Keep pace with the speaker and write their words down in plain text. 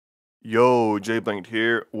Yo, JBlanked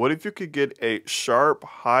here. What if you could get a sharp,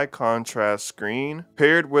 high contrast screen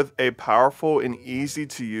paired with a powerful and easy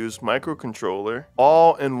to use microcontroller,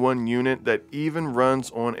 all in one unit that even runs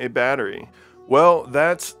on a battery? Well,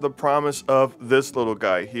 that's the promise of this little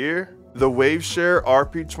guy here, the waveshare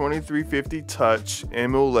RP2350 Touch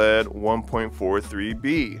AMOLED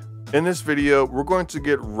 1.43B. In this video, we're going to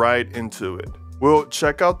get right into it. We'll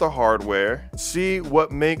check out the hardware, see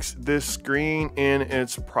what makes this screen and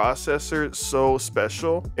its processor so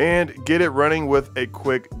special, and get it running with a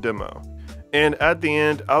quick demo. And at the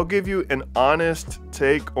end, I'll give you an honest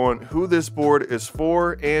take on who this board is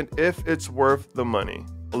for and if it's worth the money.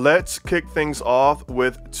 Let's kick things off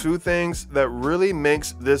with two things that really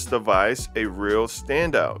makes this device a real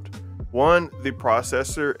standout. One, the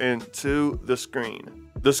processor, and two, the screen.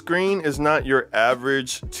 The screen is not your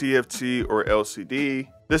average TFT or LCD.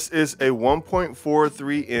 This is a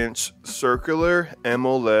 1.43-inch circular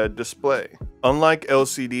AMOLED display. Unlike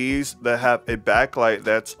LCDs that have a backlight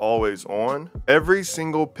that's always on, every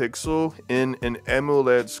single pixel in an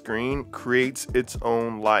AMOLED screen creates its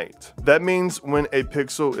own light. That means when a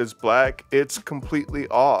pixel is black, it's completely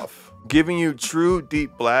off, giving you true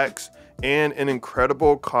deep blacks and an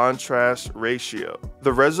incredible contrast ratio.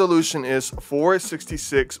 The resolution is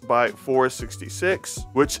 466 by 466,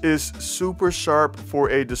 which is super sharp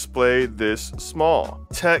for a display this small.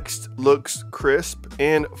 Text looks crisp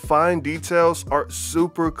and fine details are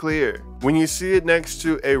super clear. When you see it next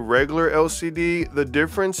to a regular LCD, the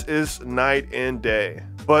difference is night and day.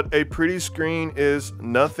 But a pretty screen is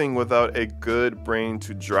nothing without a good brain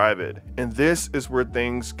to drive it, and this is where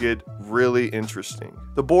things get really interesting.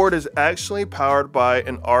 The board is actually powered by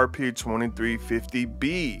an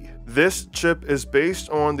RP2350B. This chip is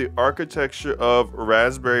based on the architecture of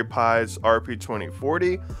Raspberry Pi's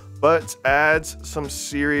RP2040, but adds some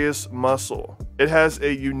serious muscle. It has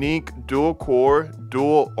a unique dual-core,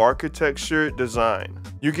 dual architecture design.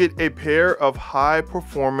 You get a pair of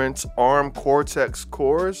high-performance ARM Cortex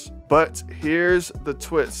cores, but here's the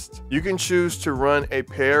twist. You can choose to run a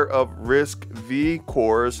pair of RISC-V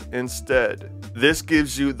cores instead. This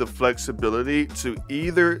gives you the flexibility to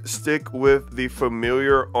either stick with the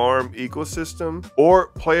familiar ARM ecosystem or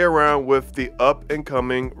play around with the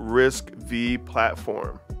up-and-coming RISC-V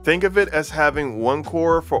platform. Think of it as having one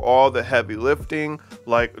core for all the heavy lifting,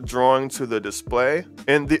 like drawing to the display,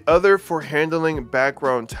 and the other for handling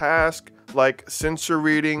background tasks like sensor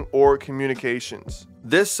reading or communications.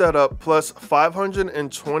 This setup plus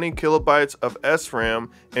 520 kilobytes of SRAM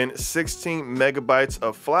and 16 megabytes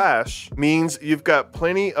of flash means you've got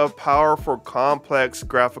plenty of power for complex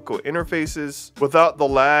graphical interfaces without the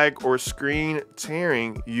lag or screen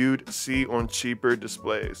tearing you'd see on cheaper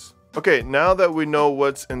displays. Okay, now that we know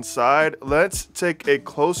what's inside, let's take a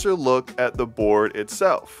closer look at the board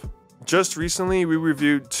itself. Just recently, we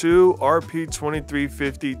reviewed two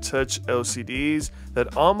RP2350 Touch LCDs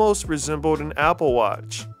that almost resembled an Apple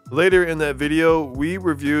Watch. Later in that video, we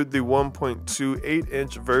reviewed the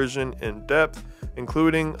 1.28-inch version in depth,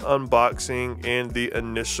 including unboxing and the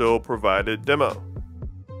initial provided demo.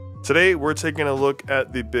 Today, we're taking a look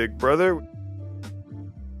at the big brother,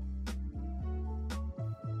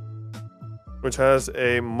 which has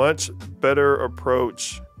a much better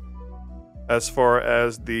approach as far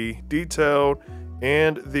as the detail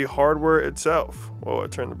and the hardware itself. Well, I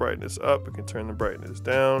turn the brightness up, I can turn the brightness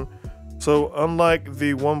down. So unlike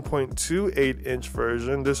the 1.28-inch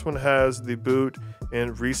version, this one has the boot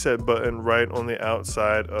and reset button right on the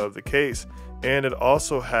outside of the case. And it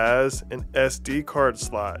also has an SD card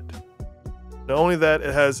slot. Not only that,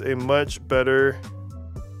 it has a much better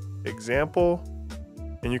example,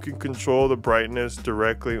 and you can control the brightness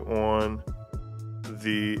directly on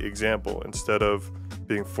the example instead of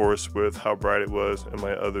being forced with how bright it was in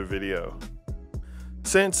my other video.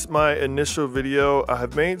 Since my initial video, I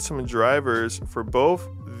have made some drivers for both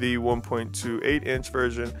the 1.28-inch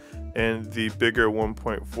version and the bigger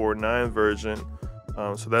 1.49 version.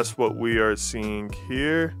 So that's what we are seeing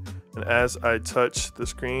here. And as I touch the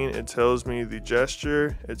screen, it tells me the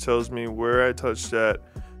gesture, it tells me where I touched at,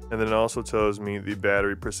 and then it also tells me the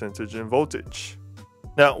battery percentage and voltage.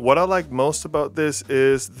 Now, what I like most about this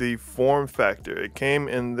is the form factor. It came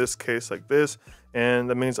in this case like this, and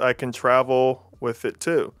that means I can travel with it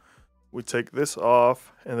too. We take this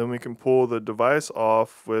off, and then we can pull the device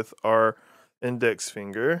off with our index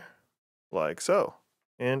finger, like so.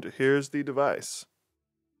 And here's the device.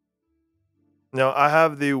 Now, I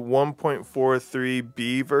have the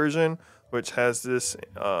 1.43B version, which has this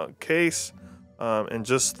case, and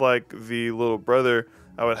just like the little brother,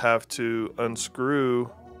 I would have to unscrew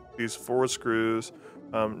these 4 screws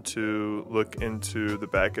to look into the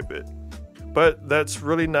back of it. But that's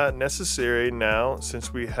really not necessary now,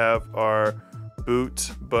 since we have our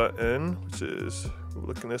boot button, which is, we're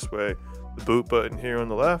looking this way, the boot button here on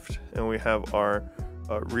the left, and we have our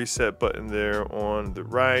reset button there on the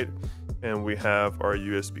right, and we have our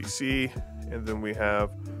USB-C, and then we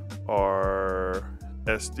have our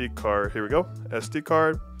SD card. Here we go, SD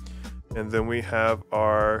card, and then we have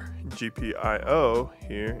our GPIO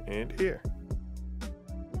here and here.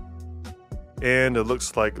 And it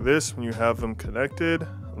looks like this when you have them connected.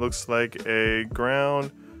 It looks like a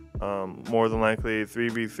ground, more than likely a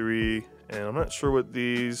 3v3, and I'm not sure what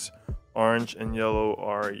these orange and yellow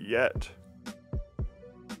are yet.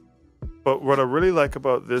 But what I really like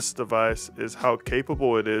about this device is how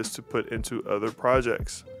capable it is to put into other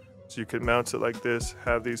projects. So you can mount it like this,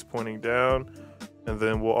 have these pointing down, and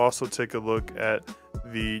then we'll also take a look at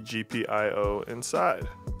the GPIO inside.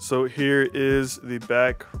 So here is the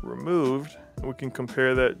back removed. We can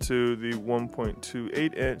compare that to the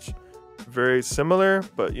 1.28 inch. Very similar,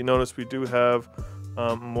 but you notice we do have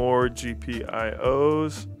more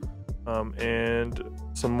GPIOs and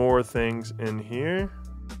some more things in here.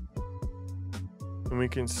 And we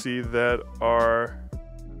can see that our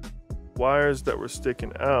wires that were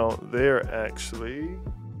sticking out, they're actually,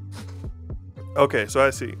 okay, so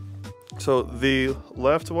I see. So the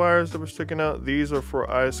left wires that were sticking out, these are for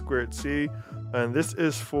I2C, and this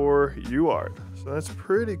is for UART. So that's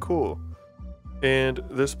pretty cool. And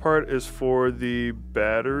this part is for the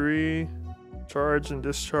battery charge and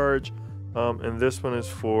discharge, and this one is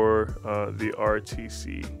for the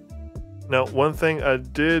RTC. Now, one thing I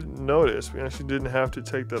did notice, we actually didn't have to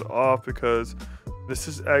take that off because this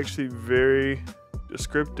is actually very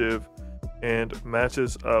descriptive and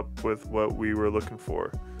matches up with what we were looking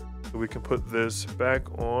for. So we can put this back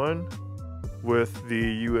on with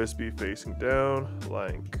the USB facing down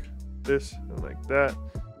like this and like that.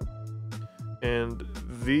 And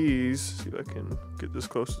these, see if I can get this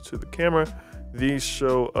closer to the camera, these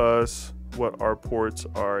show us what our ports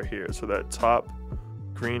are here. So that top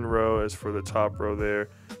green row is for the top row there,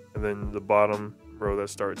 and then the bottom row that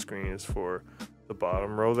starts green is for the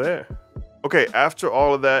bottom row there. Okay, after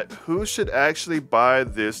all of that, who should actually buy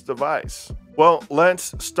this device? Well,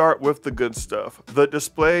 let's start with the good stuff. The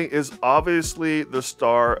display is obviously the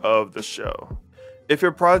star of the show. If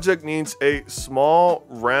your project needs a small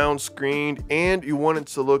round screen and you want it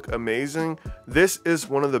to look amazing, this is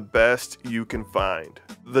one of the best you can find.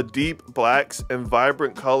 The deep blacks and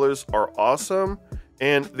vibrant colors are awesome,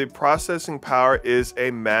 and the processing power is a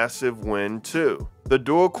massive win too. The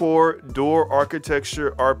dual-core,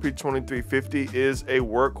 dual-architecture RP2350 is a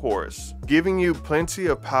workhorse, giving you plenty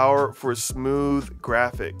of power for smooth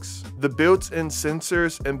graphics. The built-in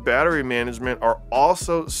sensors and battery management are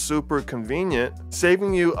also super convenient,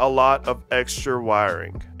 saving you a lot of extra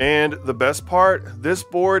wiring. And the best part, this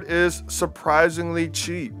board is surprisingly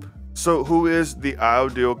cheap. So who is the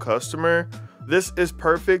ideal customer? This is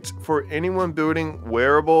perfect for anyone building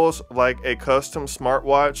wearables like a custom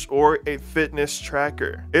smartwatch or a fitness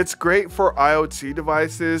tracker. It's great for IoT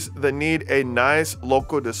devices that need a nice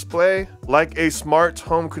local display like a smart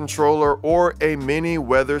home controller or a mini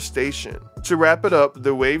weather station. To wrap it up,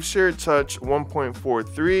 the waveshare Touch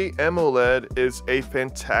 1.43 AMOLED is a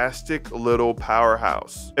fantastic little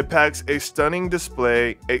powerhouse. It packs a stunning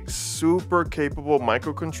display, a super capable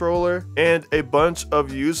microcontroller, and a bunch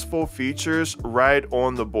of useful features right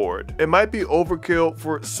on the board. It might be overkill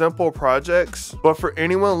for simple projects, but for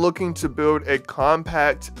anyone looking to build a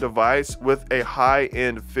compact device with a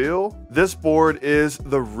high-end feel, this board is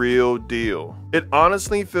the real deal. It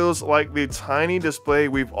honestly feels like the tiny display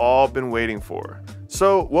we've all been waiting for.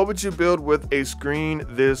 So what would you build with a screen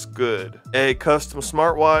this good? A custom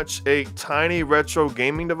smartwatch? A tiny retro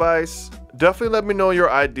gaming device? Definitely let me know your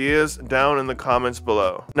ideas down in the comments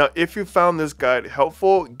below. Now, if you found this guide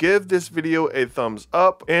helpful, give this video a thumbs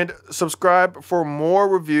up and subscribe for more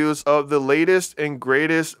reviews of the latest and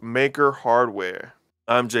greatest maker hardware.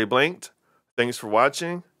 I'm JBlanked. Thanks for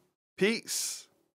watching. Peace.